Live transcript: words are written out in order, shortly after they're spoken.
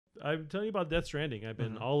I'm telling you about Death Stranding. I've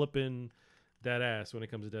been all up in that ass when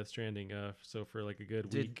it comes to Death Stranding. So for like a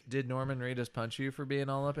good week. Did Norman Reedus punch you for being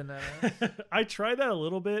all up in that ass? I tried that a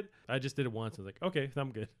little bit. I just did it once. I was like, okay,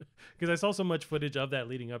 I'm good, because I saw so much footage of that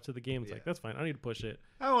leading up to the game. It's like, that's fine. I don't need to push it.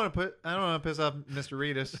 I don't want to piss off Mr.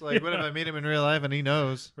 Reedus. Like, what if I meet him in real life and he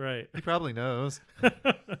knows? Right. He probably knows.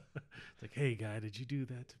 It's like, hey guy, did you do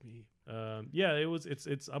that to me? Yeah, it was.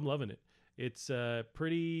 It's. I'm loving it. It's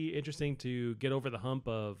pretty interesting to get over the hump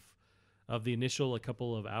of the initial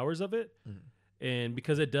couple of hours of it. And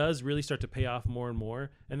because it does really start to pay off more and more.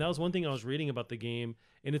 And that was one thing I was reading about the game.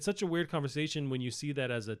 And it's such a weird conversation when you see that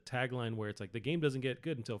as a tagline where it's like the game doesn't get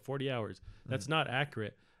good until 40 hours. That's not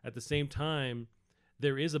accurate. At the same time,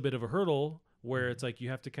 there is a bit of a hurdle where it's like you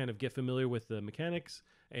have to kind of get familiar with the mechanics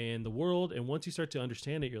and the world. And once you start to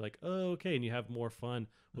understand it, you're like, oh, okay. And you have more fun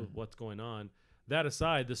with what's going on. That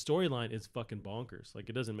aside, the storyline is fucking bonkers. Like,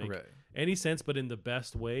 it doesn't make any sense, but in the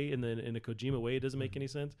best way, in a Kojima way, it doesn't make any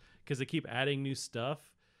sense because they keep adding new stuff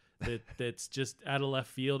that's just out of left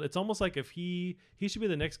field. It's almost like if he should be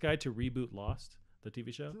the next guy to reboot Lost, the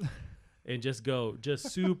TV show, and just go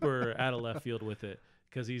super out of left field with it,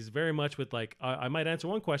 because he's very much with like, I might answer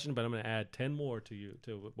one question, but I'm going to add 10 more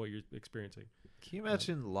to what you're experiencing. Can you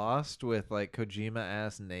imagine Lost with like Kojima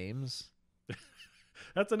ass names?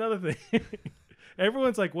 That's another thing.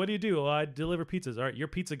 Everyone's like, what do you do? Oh, I deliver pizzas. All right, you're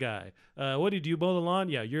pizza guy. What do? You mow the lawn?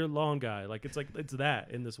 Yeah, you're lawn guy. Like, it's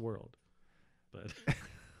that in this world. But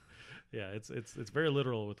yeah, it's very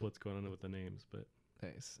literal with what's going on with the names. But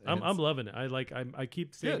nice. I'm loving it. I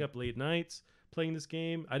keep staying up late nights playing this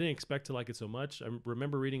game. I didn't expect to like it so much. I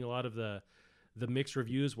remember reading a lot of the mixed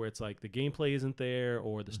reviews where it's like the gameplay isn't there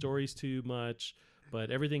or the story's too much,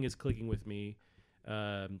 but everything is clicking with me.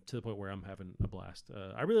 To the point where I'm having a blast.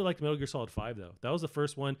 I really liked Metal Gear Solid 5 though. That was the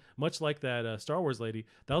first one, much like that Star Wars lady.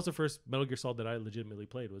 That was the first Metal Gear Solid that I legitimately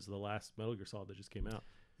played. Was the last Metal Gear Solid that just came out.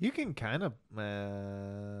 You can kind of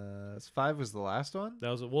 5 was the last one. That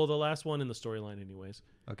was the last one in the storyline, anyways.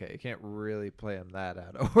 Okay, you can't really play them that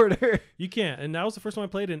out of order. You can't, and that was the first one I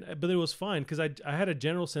played, but it was fine because I had a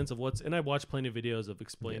general sense of and I watched plenty of videos of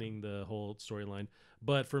explaining the whole storyline.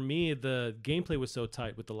 But for me, the gameplay was so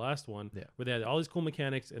tight with the last one, where they had all these cool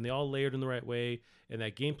mechanics and they all layered in the right way, and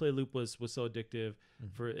that gameplay loop was so addictive.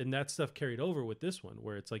 And that stuff carried over with this one,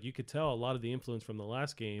 where it's like you could tell a lot of the influence from the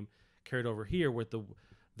last game carried over here with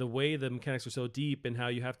the way the mechanics are so deep, and how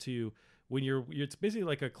you have to, when it's basically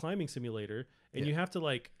like a climbing simulator, and you have to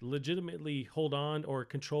like legitimately hold on or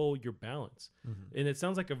control your balance. And it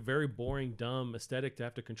sounds like a very boring, dumb aesthetic to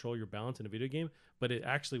have to control your balance in a video game, but it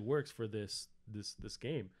actually works for this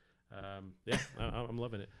game. I'm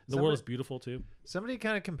loving it. The world is beautiful too. Somebody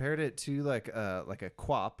kind of compared it to like a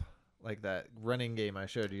QWOP, like that running game I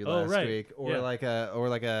showed you last week, or like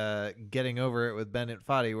a Getting Over It with Bennett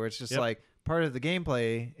Foddy, where it's just like part of the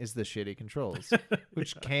gameplay is the shitty controls,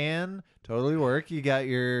 which can totally work. You got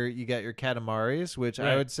your Katamaris, which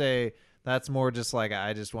I would say that's more just like,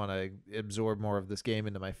 I just want to absorb more of this game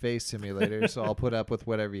into my face simulator, so I'll put up with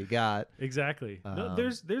whatever you got. Exactly. No,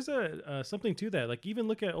 there's a something to that. Like, even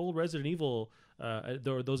look at old Resident Evil,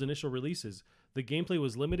 those initial releases. The gameplay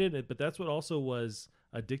was limited, but that's what also was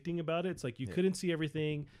addicting about it. It's like you couldn't see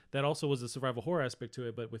everything. That also was a survival horror aspect to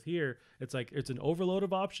it. But with here, it's like it's an overload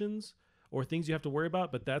of options or things you have to worry about,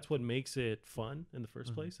 but that's what makes it fun in the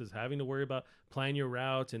first place, is having to worry about plan your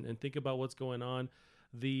route and think about what's going on.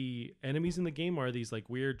 The enemies in the game are these like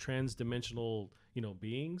weird trans-dimensional,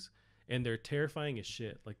 beings, and they're terrifying as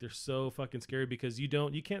shit. Like, they're so fucking scary because you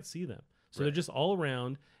can't see them. So they're just all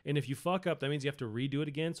around, and if you fuck up, that means you have to redo it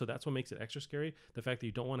again. So that's what makes it extra scary. The fact that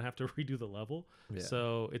you don't want to have to redo the level. Yeah.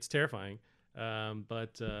 So it's terrifying.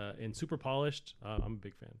 But super polished. I'm a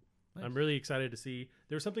big fan. Nice. I'm really excited to see.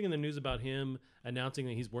 There was something in the news about him announcing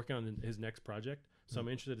that he's working on his next project. So I'm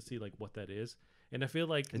interested to see like what that is. And I feel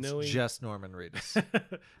like it's just Norman Reedus.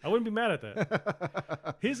 I wouldn't be mad at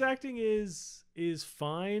that. His acting is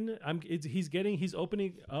fine. He's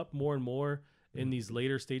opening up more and more in these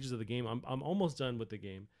later stages of the game. I'm almost done with the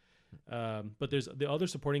game. But there's the other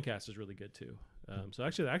supporting cast is really good too. So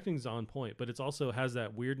actually the acting's on point, but it's also has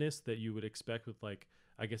that weirdness that you would expect with like,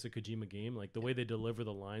 I guess, a Kojima game. Like, the way they deliver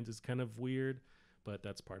the lines is kind of weird, but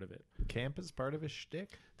that's part of it. Camp is part of his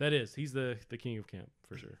shtick? That is. He's the king of camp,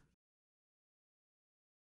 for sure.